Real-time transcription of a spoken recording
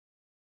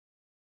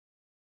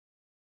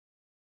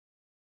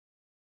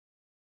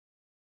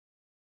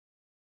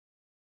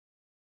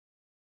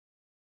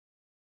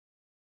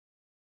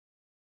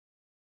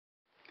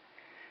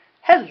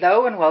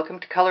Hello and welcome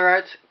to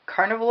ColourArte's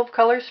Carnival of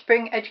Colours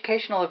Spring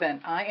Educational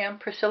Event. I am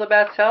Priscilla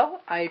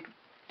Batzell. I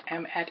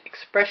am at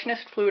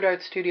Expressionist Fluid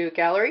Art Studio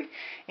Gallery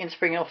in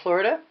Spring Hill,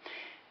 Florida.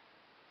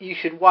 You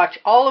should watch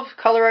all of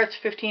ColourArte's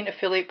 15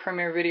 affiliate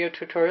premiere video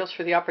tutorials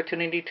for the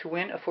opportunity to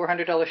win a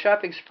 $400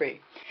 shopping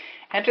spree.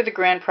 Enter the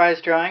grand prize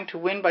drawing to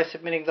win by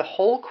submitting the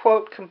whole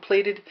quote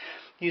completed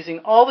using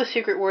all the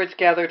secret words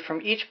gathered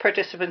from each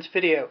participant's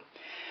video.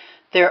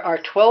 There are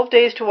 12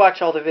 days to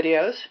watch all the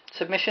videos.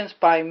 Submissions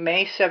by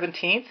May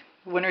 17th.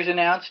 Winners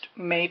announced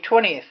May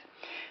 20th.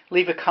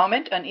 Leave a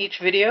comment on each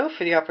video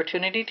for the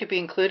opportunity to be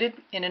included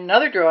in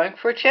another drawing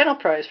for a channel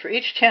prize for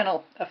each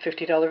channel of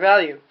 $50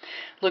 value.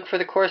 Look for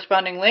the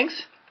corresponding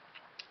links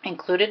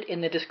included in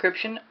the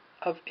description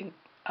of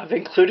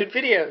included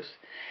videos.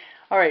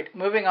 Alright,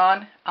 moving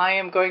on. I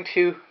am going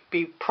to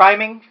be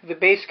priming the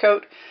base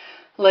coat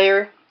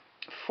layer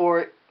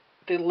for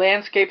the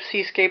landscape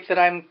seascape that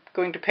I'm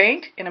going to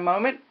paint in a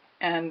moment,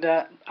 and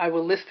I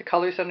will list the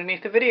colors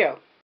underneath the video.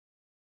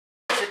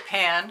 The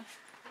pan,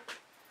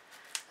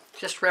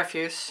 just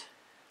refuse,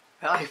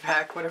 value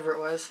pack, whatever it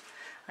was.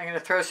 I'm going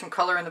to throw some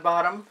color in the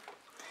bottom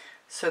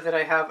so that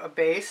I have a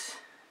base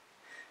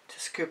to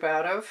scoop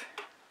out of.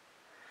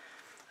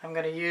 I'm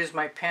going to use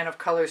my pan of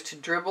colors to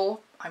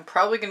dribble. I'm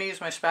probably going to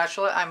use my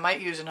spatula. I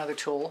might use another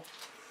tool.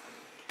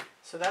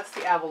 So that's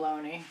the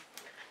abalone.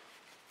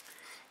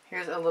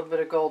 Here's a little bit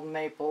of golden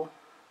maple.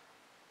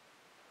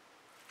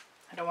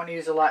 I don't want to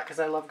use a lot because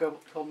I love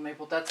golden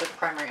maple. That's a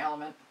primary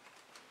element.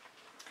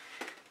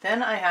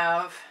 Then I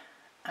have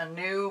a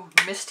new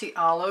Misty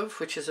Olive,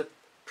 which is a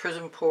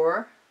Prizm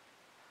pour.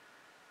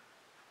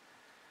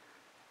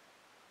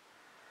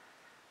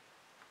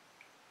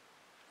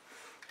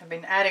 I've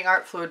been adding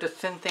art fluid to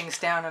thin things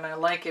down and I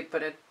like it,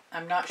 but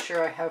I'm not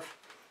sure I have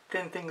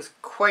thin things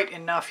quite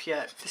enough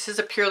yet. This is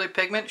a Purley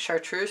pigment,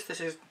 chartreuse.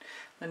 This is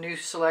the new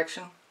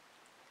selection.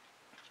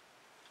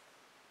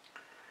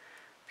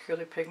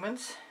 Purley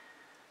pigments.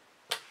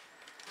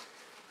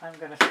 I'm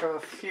going to throw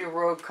a few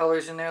rogue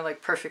colors in there,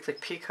 like Perfectly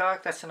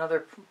Peacock. That's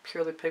another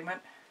Purley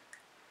pigment.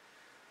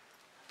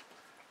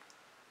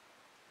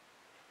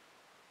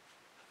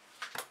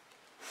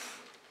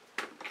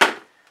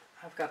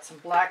 I've got some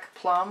Black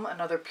Plum,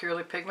 another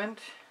Purley pigment.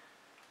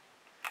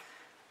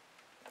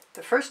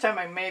 The first time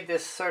I made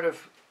this sort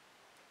of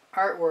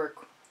artwork,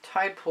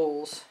 tide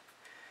pools,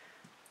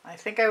 I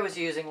think I was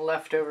using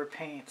leftover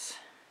paints.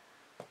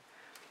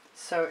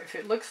 So if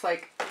it looks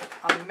like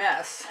a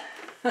mess,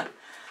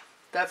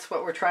 that's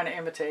what we're trying to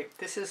imitate.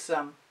 This is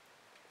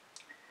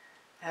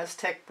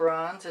Aztec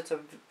Bronze. It's a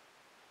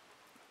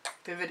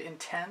Vivid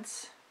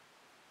Intense.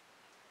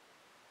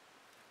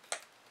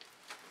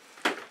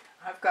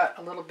 I've got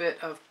a little bit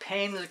of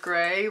Payne's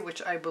Gray,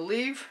 which I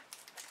believe,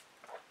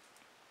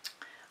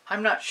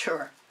 I'm not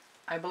sure.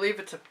 I believe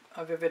it's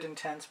a Vivid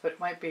Intense, but it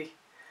might be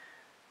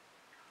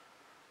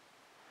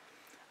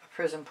a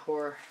Prizm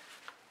pour.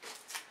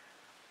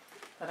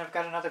 Then I've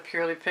got another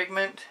Purley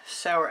pigment,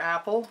 Sour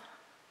Apple.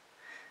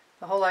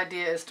 The whole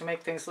idea is to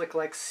make things look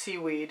like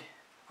seaweed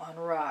on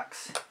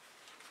rocks.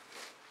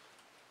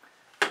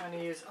 I'm going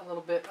to use a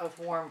little bit of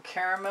Warm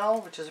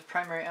Caramel, which is a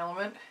primary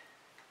element.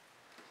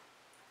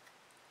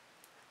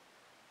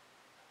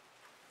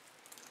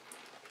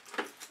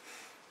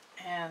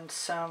 And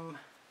some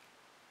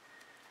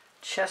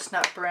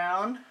Chestnut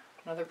Brown,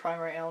 another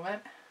primary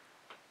element.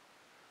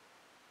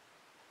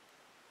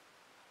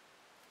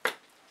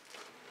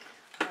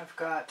 I've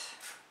got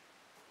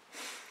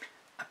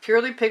a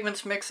Purley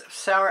Pigments mix of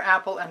Sour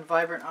Apple and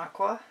Vibrant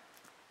Aqua.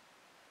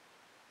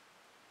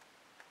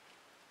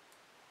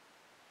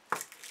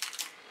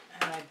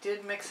 And I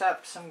did mix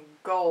up some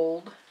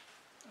gold,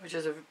 which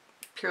is a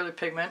Purley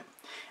pigment,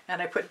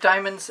 and I put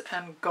diamonds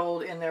and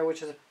gold in there,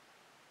 which is a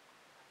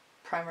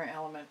primary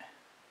element.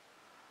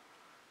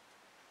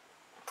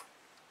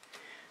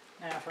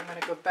 Now if I'm going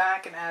to go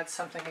back and add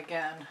something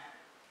again,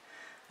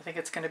 I think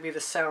it's going to be the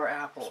Sour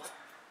Apple.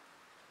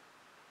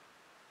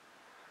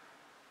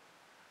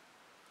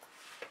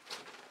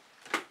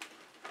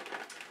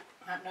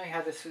 I don't know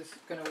how this is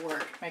going to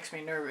work. It makes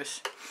me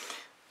nervous.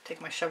 Take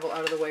my shovel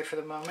out of the way for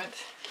the moment.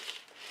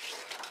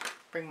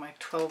 Bring my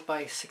 12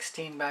 by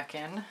 16 back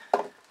in.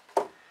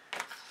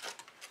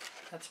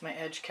 That's my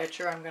edge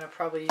catcher. I'm going to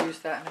probably use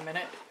that in a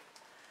minute.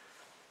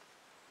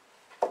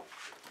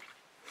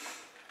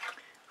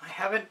 I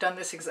haven't done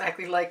this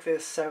exactly like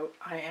this, so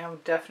I am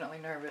definitely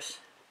nervous.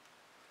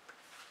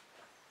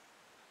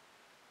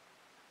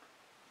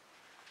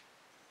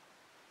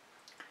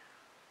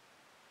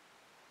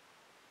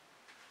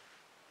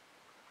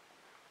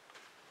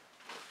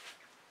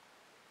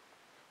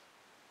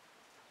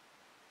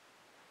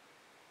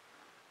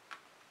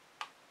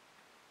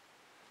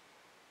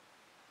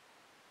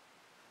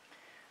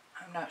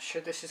 I'm not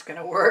sure this is going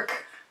to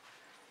work.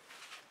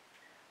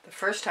 The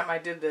first time I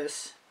did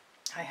this,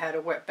 I had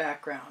a wet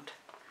background,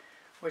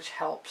 which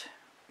helped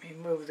me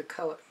move the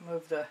color,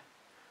 move the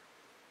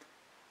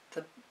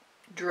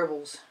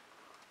dribbles.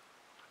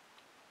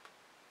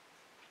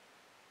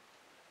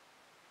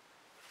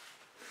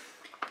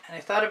 And I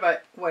thought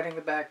about wetting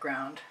the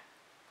background,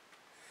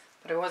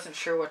 but I wasn't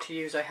sure what to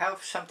use. I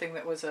have something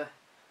that was a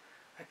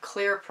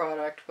clear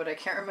product, but I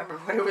can't remember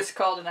what it was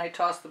called, and I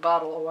tossed the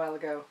bottle a while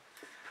ago.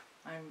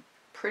 I'm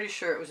pretty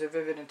sure it was a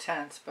Vivid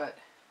Intense, but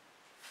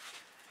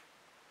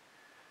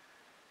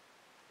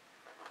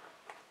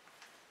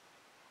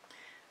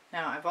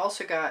now I've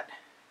also got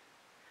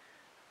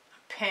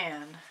a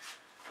pan,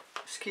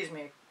 excuse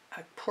me,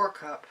 a pour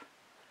cup,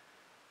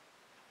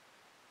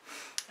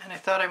 and I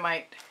thought I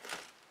might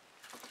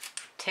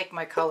take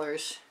my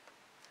colors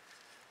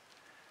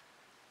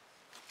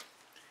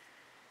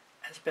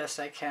as best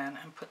I can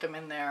and put them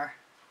in there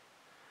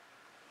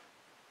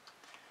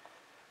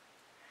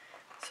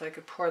so I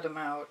could pour them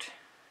out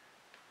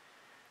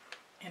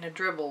in a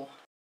dribble.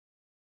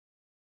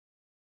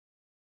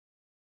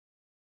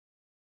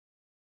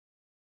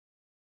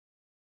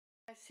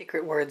 My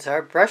secret words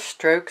are brush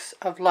strokes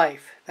of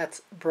life.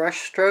 That's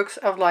brush strokes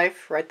of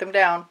life. Write them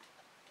down.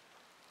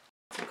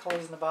 Some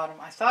colors in the bottom.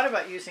 I thought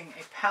about using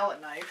a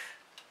palette knife,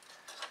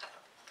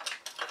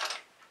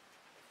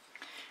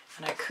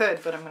 and I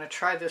could, but I'm going to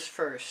try this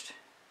first.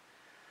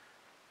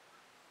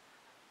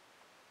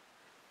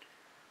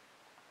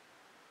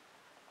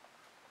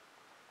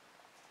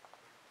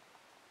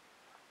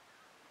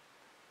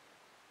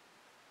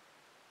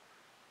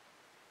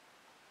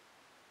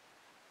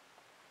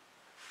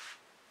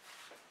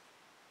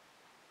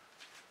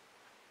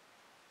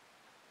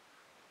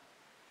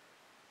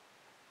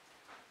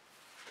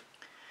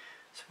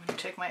 So I'm going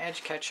to take my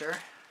edge catcher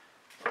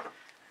and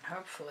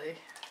hopefully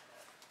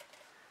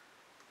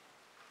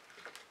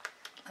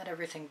let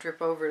everything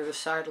drip over to the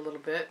side a little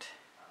bit,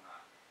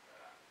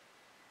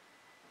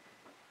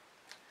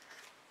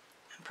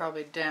 and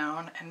probably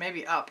down and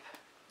maybe up.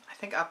 I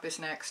think up is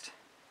next.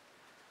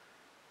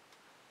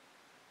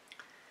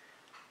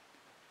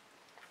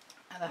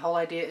 And the whole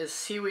idea is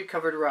seaweed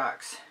covered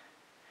rocks.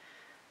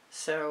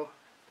 So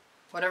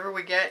whatever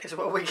we get is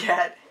what we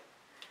get.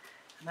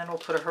 And then we'll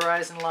put a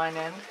horizon line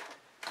in.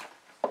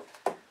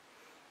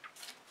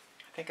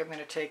 I think I'm going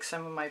to take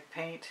some of my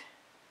paint,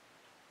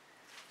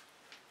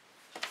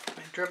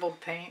 my dribbled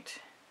paint,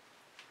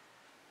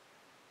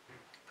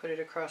 put it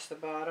across the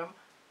bottom,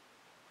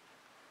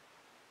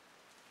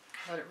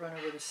 let it run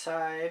over the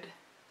side.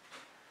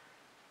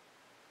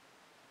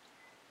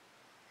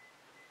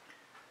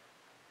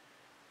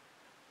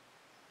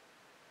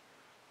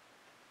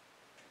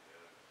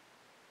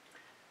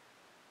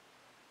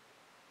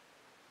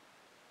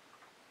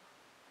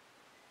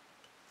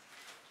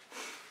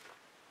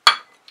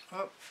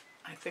 Oh,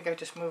 I think I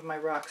just moved my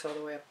rocks all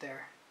the way up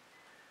there.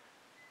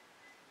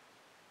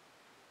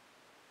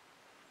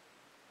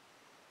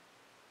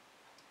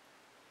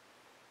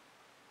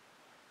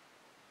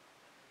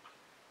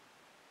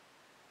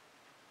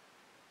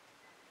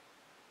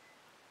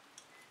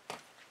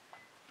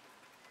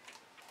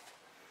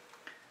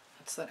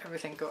 Let's let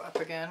everything go up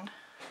again.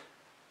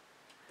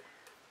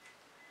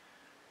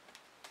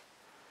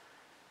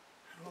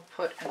 And we'll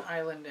put an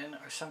island in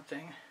or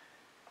something.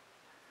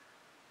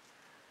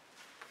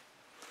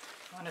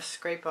 I want to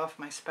scrape off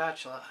my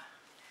spatula.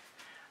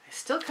 I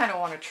still kind of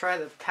want to try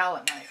the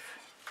palette knife,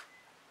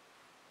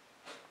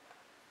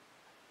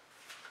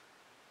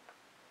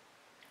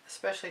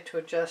 especially to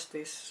adjust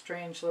these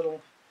strange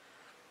little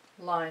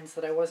lines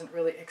that I wasn't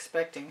really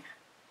expecting.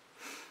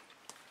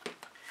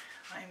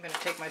 I'm going to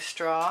take my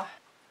straw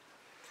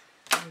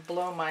and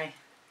blow my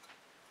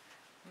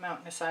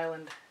mountainous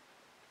island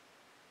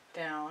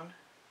down.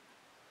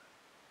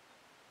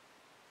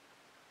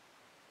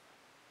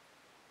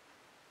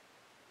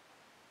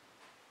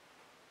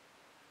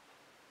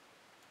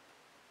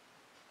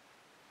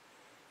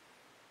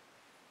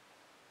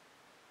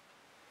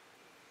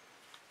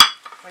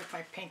 Wipe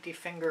my painty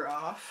finger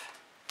off.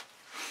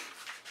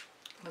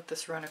 Let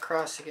this run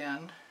across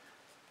again,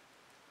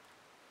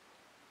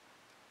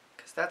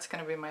 because that's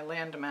going to be my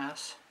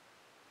landmass.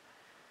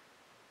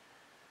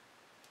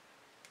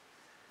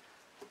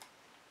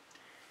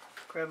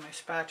 Grab my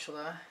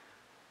spatula.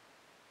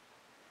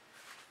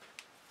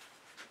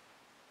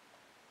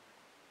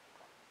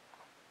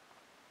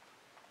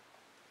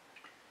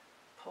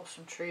 Pull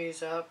some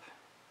trees up.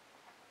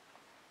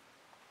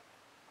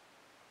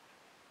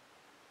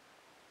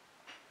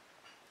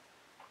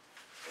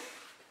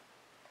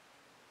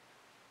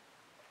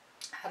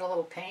 Add a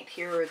little paint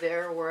here or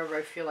there, wherever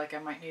I feel like I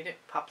might need it.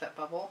 Pop that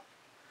bubble.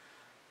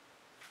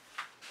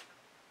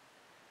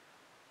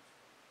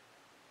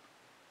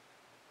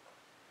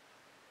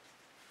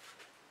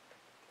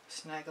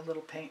 Snag a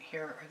little paint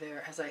here or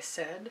there, as I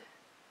said.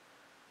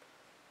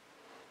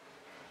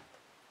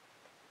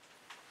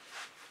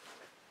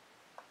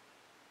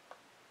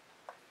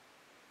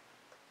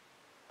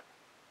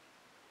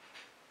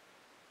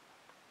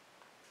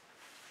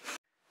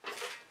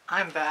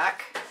 I'm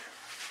back.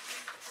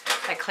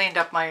 I cleaned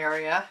up my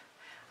area.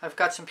 I've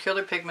got some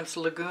Purley Pigments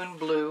Lagoon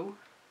Blue.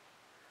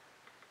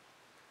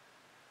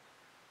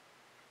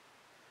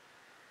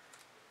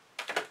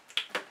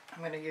 I'm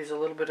going to use a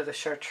little bit of the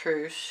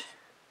chartreuse.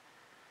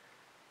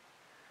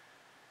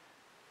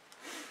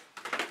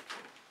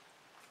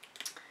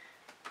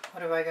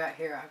 What have I got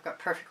here? I've got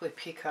Perfectly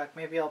Peacock.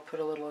 Maybe I'll put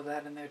a little of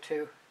that in there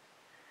too.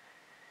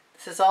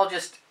 This is all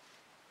just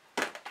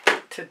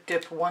to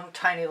dip one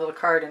tiny little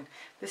card in.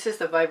 This is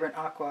the Vibrant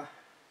Aqua.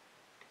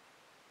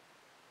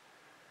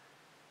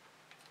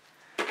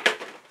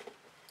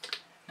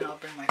 Now I'll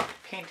bring my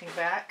painting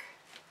back.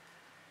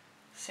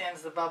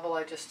 Sans the bubble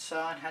I just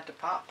saw and had to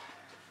pop.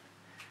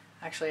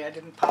 Actually, I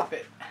didn't pop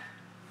it,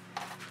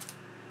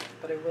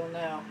 but I will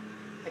now.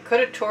 I could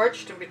have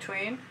torched in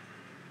between.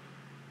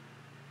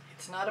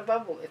 It's not a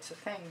bubble, it's a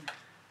thing.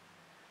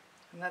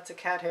 And that's a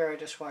cat hair I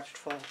just watched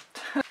fall.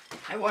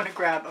 I want to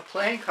grab a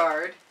playing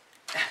card,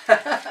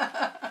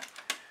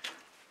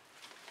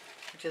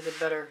 which is a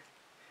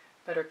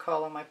better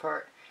call on my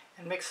part,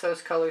 and mix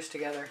those colors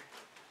together.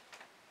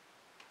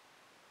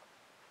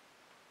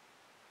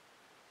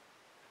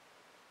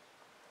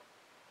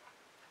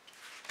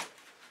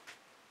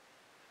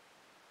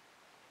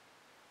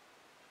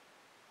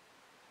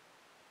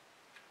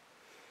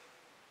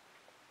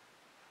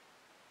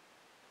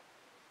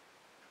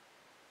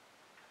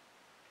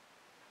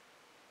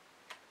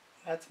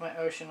 That's my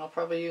ocean. I'll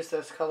probably use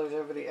those colors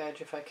over the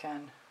edge if I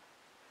can.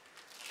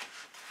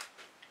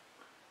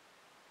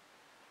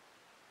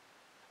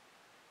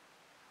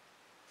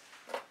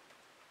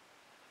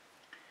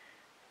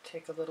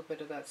 Take a little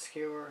bit of that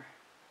skewer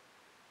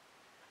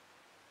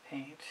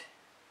paint.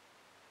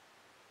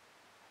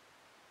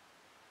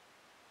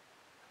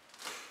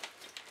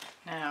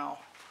 Now,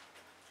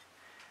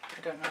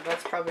 I don't know,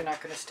 that's probably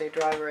not going to stay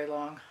dry very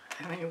long.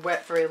 I mean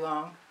wet very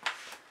long.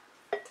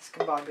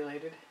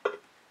 Discombobulated.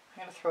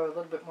 I'm going to throw a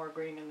little bit more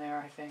green in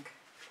there, I think.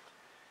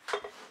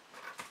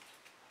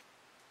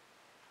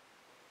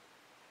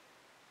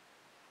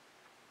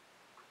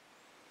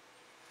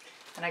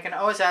 And I can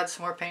always add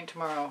some more paint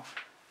tomorrow.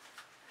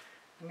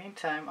 In the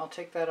meantime, I'll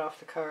take that off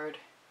the card,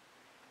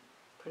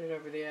 put it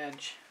over the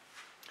edge.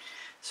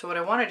 So what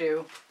I want to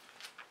do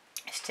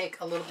is take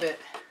a little bit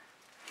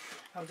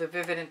of the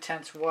Vivid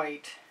Intense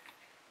White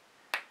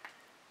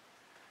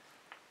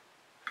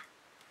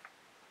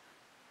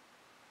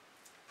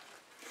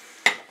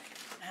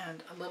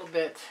and a little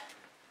bit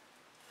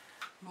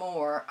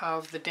more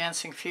of the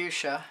Dancing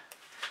Fuchsia,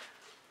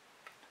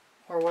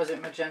 or was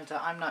it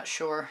magenta? I'm not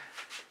sure.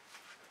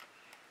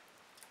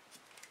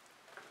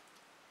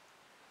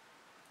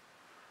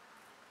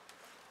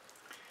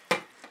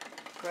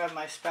 Grab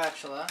my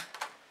spatula,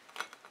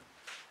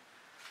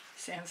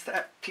 sans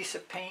that piece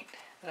of paint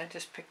that I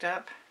just picked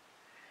up.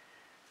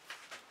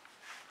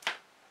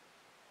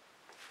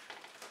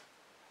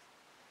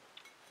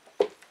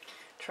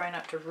 Try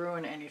not to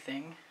ruin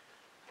anything.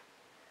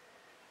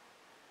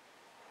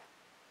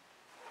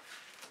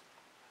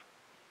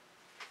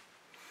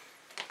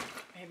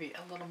 Maybe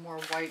a little more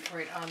white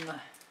right on the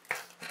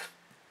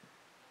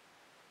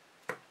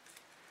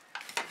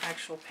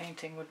actual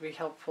painting would be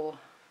helpful.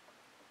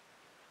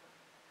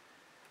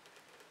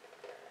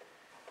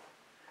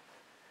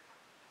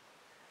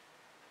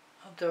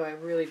 Although I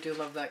really do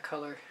love that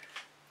color.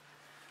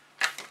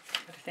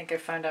 But I think I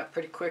found out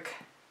pretty quick.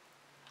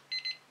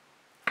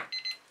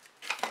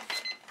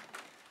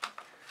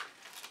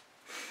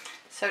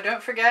 So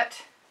don't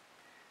forget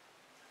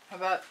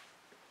about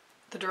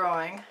the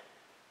drawing.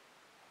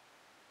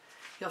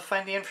 You'll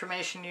find the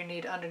information you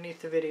need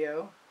underneath the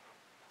video.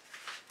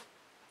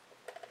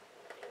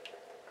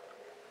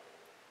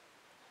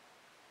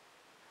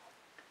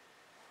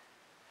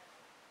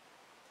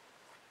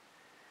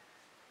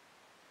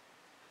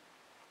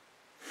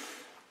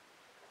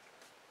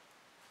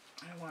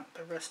 I want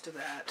the rest of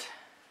that.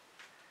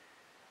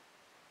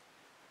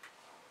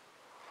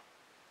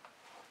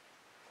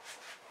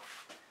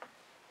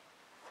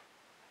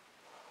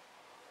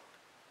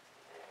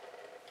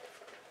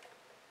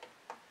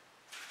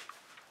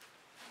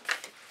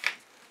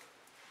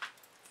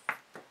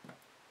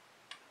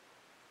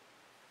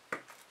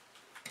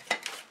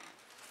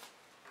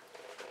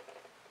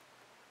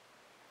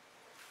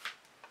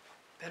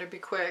 Better be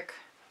quick.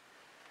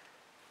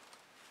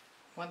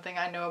 One thing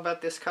I know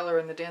about this color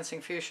in the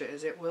Dancing Fuchsia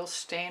is it will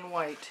stain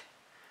white.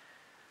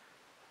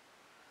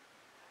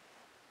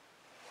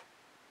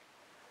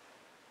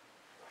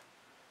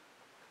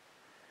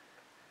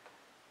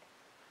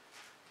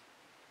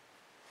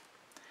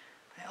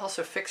 I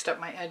also fixed up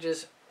my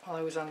edges while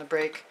I was on the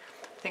break.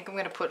 I think I'm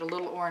going to put a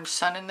little orange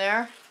sun in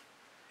there.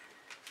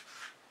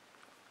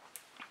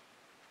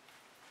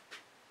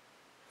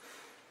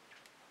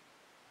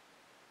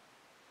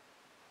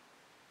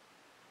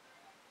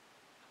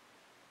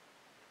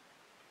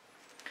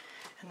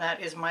 And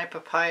that is my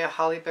Papaya,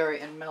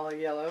 Hollyberry, and Mellow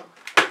Yellow.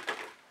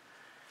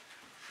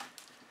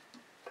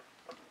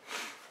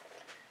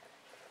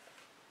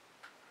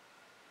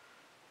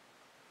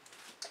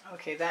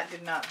 Okay, that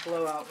did not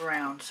blow out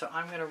round, so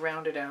I'm going to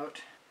round it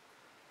out.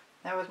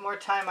 Now with more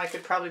time I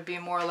could probably be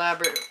more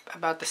elaborate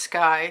about the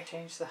sky.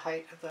 Change the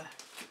height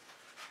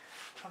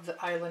of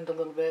the island a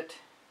little bit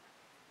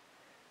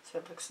so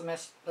it looks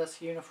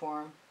less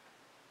uniform.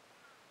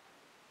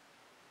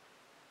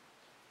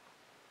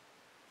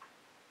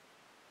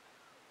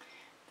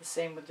 The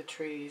same with the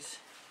trees.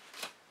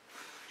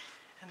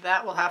 And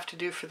that will have to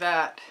do for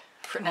that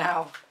for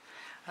now.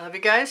 I love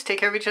you guys. Take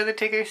care of each other.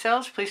 Take care of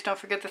yourselves. Please don't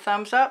forget the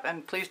thumbs up.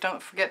 And please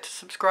don't forget to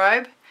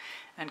subscribe.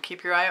 And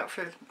keep your eye out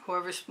for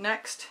whoever's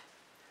next.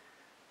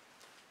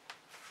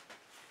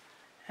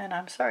 And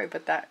I'm sorry,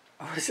 but that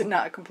was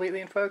not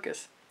completely in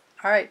focus.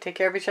 Alright, take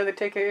care of each other.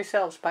 Take care of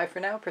yourselves. Bye for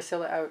now.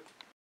 Priscilla out.